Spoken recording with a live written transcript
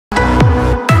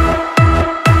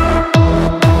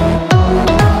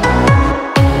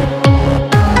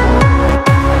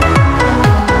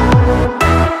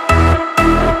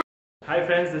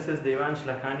Devansh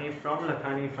Lakhani from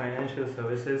Lakhani Financial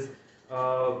Services.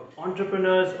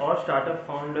 Entrepreneurs or startup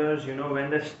founders, when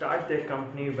they start their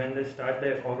company, when they start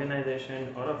their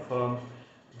organization or a firm,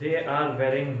 they are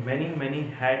wearing many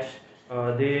hats.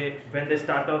 When they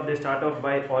start off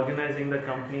by organizing the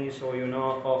company, so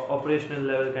operational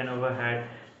level kind of a hat.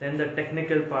 Then the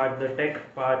technical part, the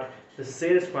tech part, the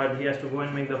sales part, he has to go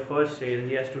and make the first sale.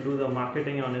 He has to do the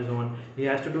marketing on his own. He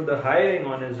has to do the hiring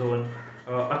on his own.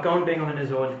 Accounting on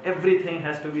his own. Everything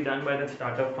has to be done by the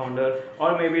startup founder,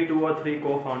 or maybe 2 or 3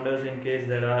 co-founders in case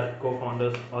there are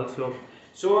co-founders also.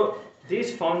 So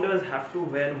these founders have to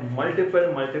wear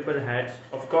multiple hats,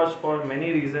 of course, for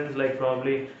many reasons, like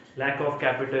probably lack of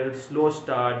capital, slow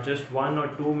start, just 1 or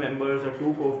 2 members or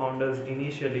 2 co-founders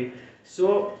initially.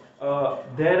 So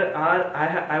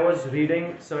I was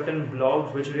reading certain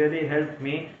blogs which really helped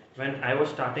me when I was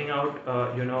starting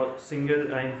out,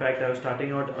 single. In fact, I was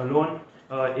starting out alone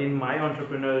in my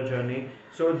entrepreneurial journey.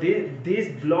 So these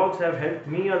blogs have helped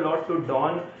me a lot to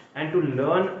dawn and to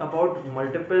learn about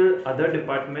multiple other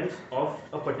departments of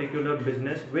a particular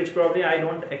business, which probably I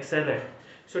don't excel at.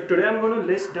 So today I'm going to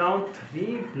list down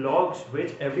 3 blogs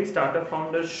which every startup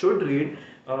founder should read.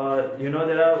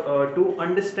 There are to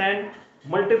understand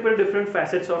multiple different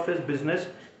facets of his business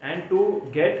and to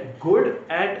get good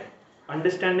at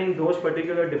understanding those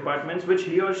particular departments which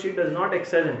he or she does not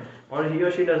excel in, or he or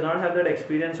she does not have that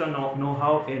experience or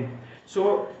know-how in.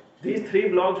 So these 3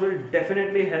 blogs will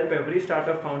definitely help every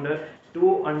startup founder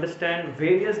to understand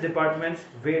various departments,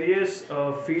 various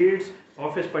fields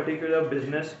of his particular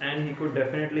business, and he could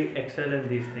definitely excel in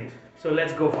these things. So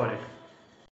let's go for it.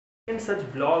 In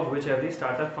such blog which every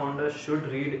startup founder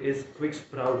should read is Quick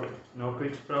Sprout. Now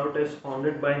Quick Sprout is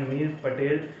founded by Neil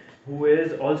Patel, who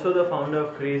is also the founder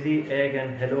of Crazy Egg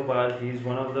and Hello Bar. He's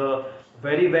one of the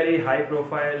very high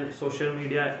profile social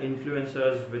media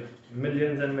influencers with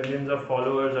millions and millions of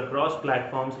followers across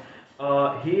platforms.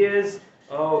 He is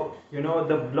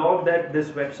the blog that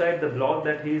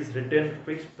he's written,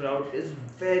 Quick Sprout, is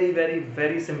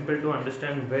very simple to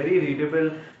understand, very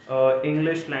readable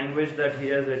English language that he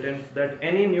has written, that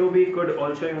any newbie could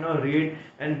also read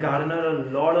and garner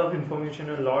a lot of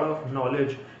information, a lot of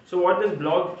knowledge. So what this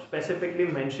blog specifically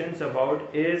mentions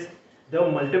about is the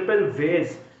multiple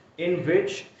ways in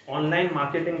which online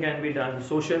marketing can be done,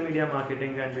 social media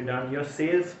marketing can be done, your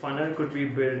sales funnel could be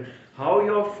built, how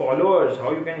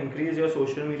you can increase your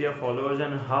social media followers,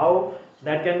 and how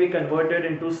that can be converted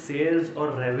into sales or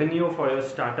revenue for your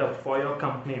startup, for your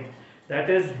company. That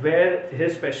is where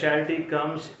his specialty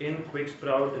comes in Quick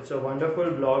Sprout. It's a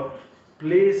wonderful blog.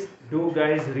 Please do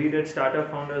guys read it. Startup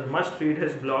founders must read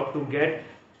his blog to get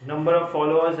number of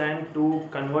followers and to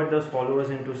convert those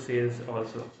followers into sales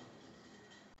also.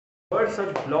 Third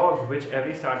such blog which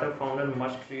every startup founder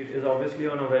must read is obviously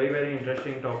on a very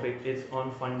interesting topic. It's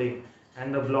on funding,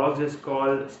 and the blog is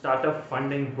called Startup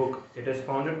Funding Book. It is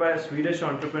founded by a Swedish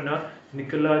entrepreneur,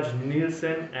 Nicholas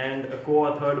Nielsen, and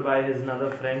co-authored by his another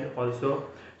friend also.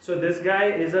 So this guy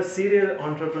is a serial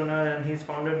entrepreneur and he's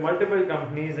founded multiple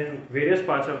companies in various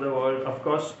parts of the world, of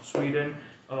course Sweden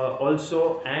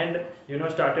also, and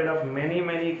started up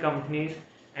many companies.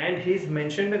 And he's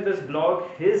mentioned in this blog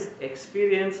his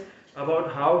experience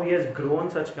about how he has grown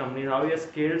such companies, how he has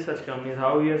scaled such companies,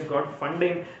 how he has got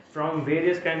funding from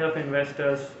various kinds of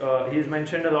investors. He's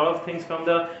mentioned a lot of things from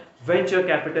the venture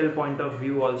capital point of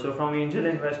view also, from angel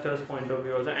investors point of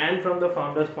view also, and from the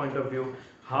founders point of view,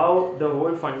 how the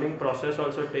whole funding process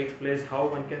also takes place, how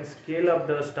one can scale up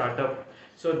the startup.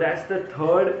 So that's the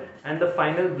third and the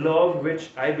final blog which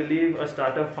I believe a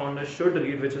startup founder should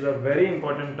read, which is a very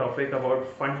important topic about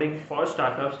funding for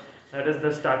startups. That is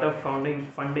the Startup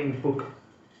Funding Book.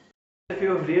 If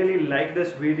you really like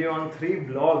this video on 3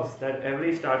 blogs that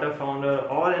every startup founder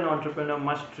or an entrepreneur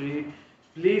must read,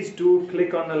 please do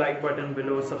click on the like button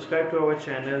below, subscribe to our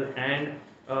channel, and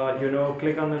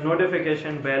click on the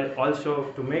notification bell also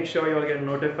to make sure you'll get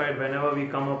notified whenever we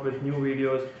come up with new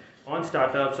videos on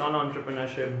startups, on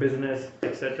entrepreneurship, business,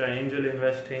 etc., angel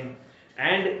investing.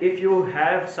 And if you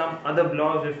have some other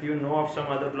blogs, if you know of some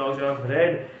other blogs, you have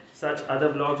read such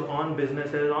other blogs on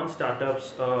businesses, on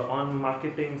startups, on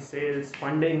marketing, sales,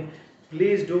 funding,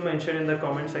 please do mention in the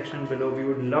comment section below. We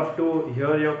would love to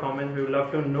hear your comments. We would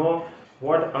love to know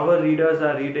what our readers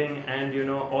are reading, and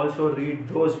also read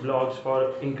those blogs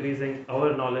for increasing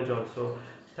our knowledge also.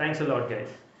 Thanks a lot guys.